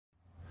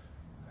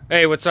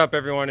Hey, what's up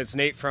everyone? It's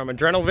Nate from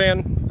Adrenal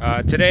Van.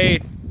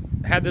 Today,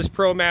 had this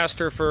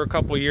Promaster for a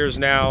couple years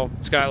now.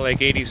 It's got like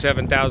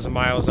 87,000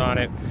 miles on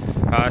it.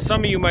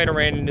 Some of you might have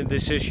ran into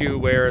this issue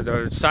where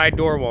the side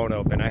door won't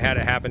open. I had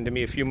it happen to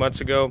me a few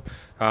months ago.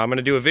 I'm going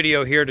to do a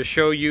video here to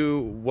show you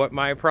what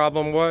my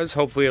problem was.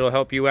 Hopefully it'll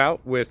help you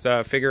out with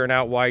figuring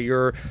out why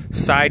your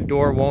side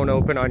door won't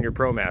open on your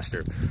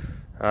Promaster.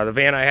 The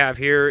van I have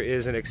here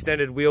is an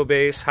extended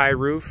wheelbase, high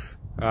roof.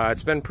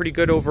 It's been pretty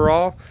good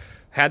overall.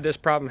 Had this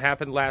problem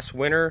happen last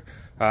winter.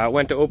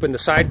 Went to open the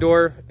side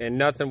door and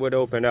nothing would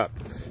open up.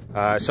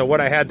 So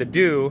what I had to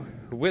do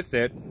with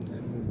it,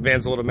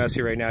 van's a little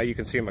messy right now, you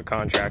can see I'm a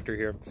contractor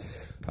here,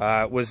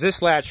 was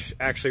this latch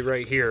actually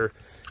right here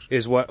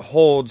is what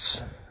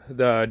holds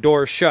the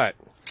door shut.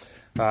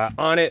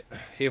 On it,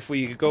 if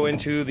we go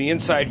into the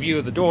inside view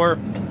of the door,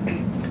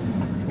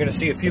 you're going to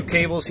see a few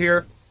cables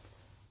here.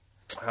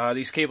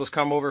 These cables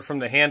come over from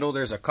the handle.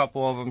 There's a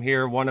couple of them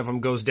here. One of them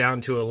goes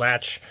down to a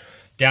latch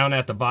down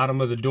at the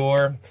bottom of the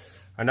door.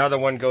 Another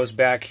one goes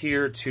back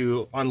here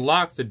to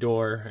unlock the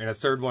door, and a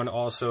third one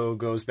also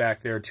goes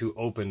back there to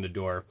open the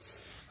door.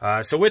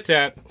 So with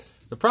that,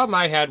 the problem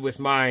I had with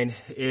mine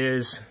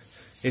is,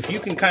 if you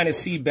can kind of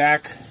see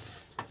back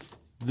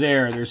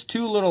there's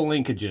two little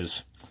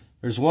linkages.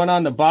 There's one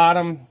on the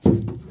bottom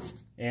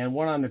and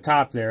one on the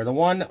top there. The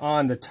one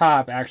on the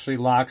top actually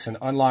locks and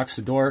unlocks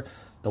the door.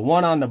 The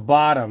one on the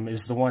bottom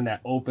is the one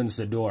that opens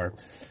the door.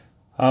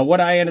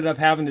 What I ended up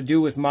having to do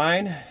with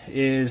mine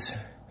is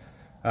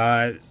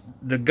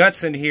the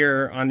guts in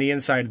here on the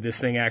inside of this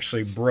thing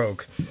actually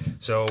broke.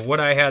 So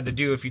what I had to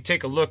do, if you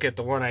take a look at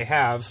the one I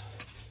have,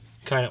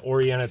 kind of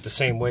orient it the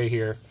same way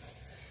here.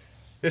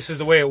 This is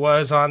the way it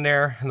was on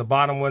there, and the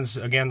bottom one's,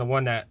 again, the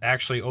one that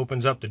actually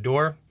opens up the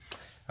door.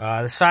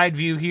 The side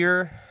view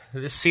here,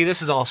 this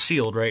is all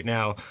sealed right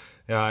now.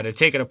 To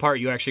take it apart,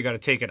 you actually got to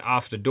take it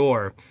off the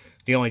door.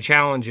 The only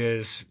challenge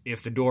is,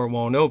 if the door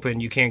won't open,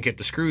 you can't get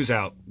the screws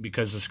out,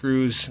 because the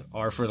screws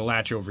are for the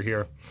latch over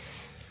here.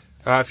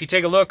 If you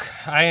take a look,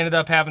 I ended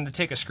up having to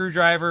take a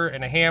screwdriver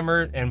and a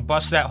hammer and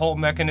bust that whole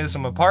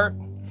mechanism apart.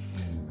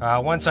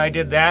 Once I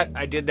did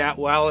that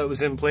while it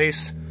was in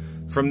place.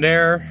 From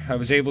there, I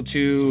was able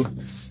to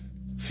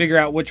figure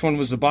out which one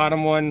was the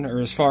bottom one, or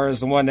as far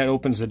as the one that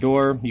opens the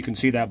door. You can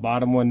see that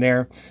bottom one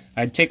there.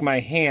 I'd take my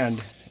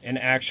hand and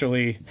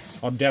actually,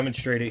 I'll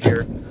demonstrate it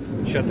here.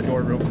 Shut the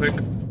door real quick.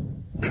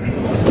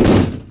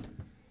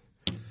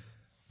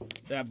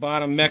 That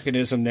bottom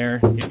mechanism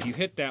there, if you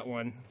hit that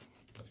one,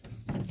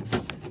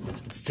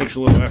 it takes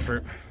a little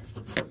effort,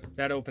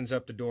 that opens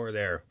up the door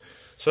there.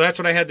 So that's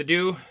what I had to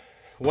do.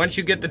 Once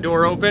you get the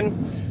door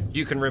open,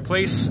 you can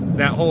replace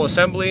that whole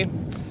assembly.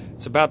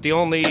 It's about the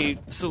only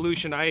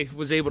solution I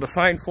was able to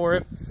find for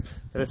it.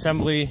 That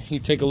assembly, you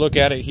take a look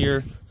at it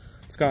here.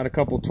 It's got a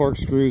couple Torx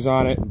screws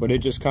on it, but it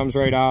just comes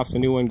right off. The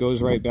new one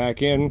goes right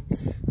back in.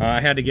 I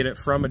had to get it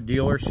from a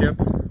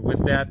dealership.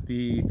 With that,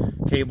 the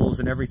cables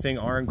and everything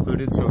are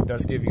included, so it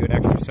does give you an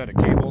extra set of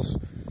cables.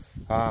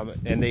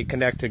 And they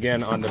connect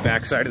again on the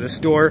back side of this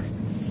door.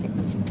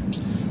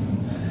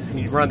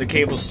 You run the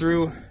cables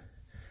through,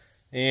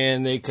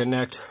 and they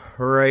connect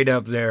right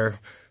up there.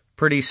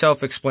 Pretty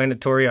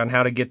self-explanatory on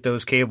how to get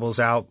those cables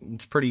out.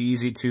 It's pretty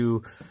easy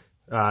to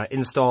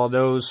install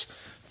those.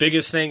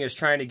 Biggest thing is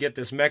trying to get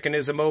this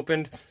mechanism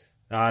opened.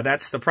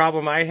 That's the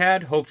problem I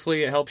had.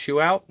 Hopefully it helps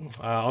you out.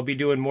 I'll be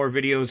doing more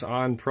videos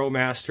on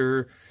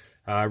Promaster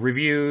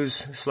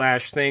reviews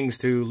 / things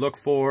to look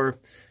for,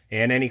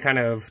 and any kind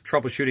of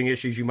troubleshooting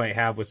issues you might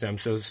have with them.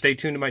 So stay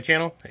tuned to my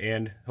channel,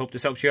 and hope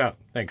this helps you out.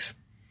 Thanks.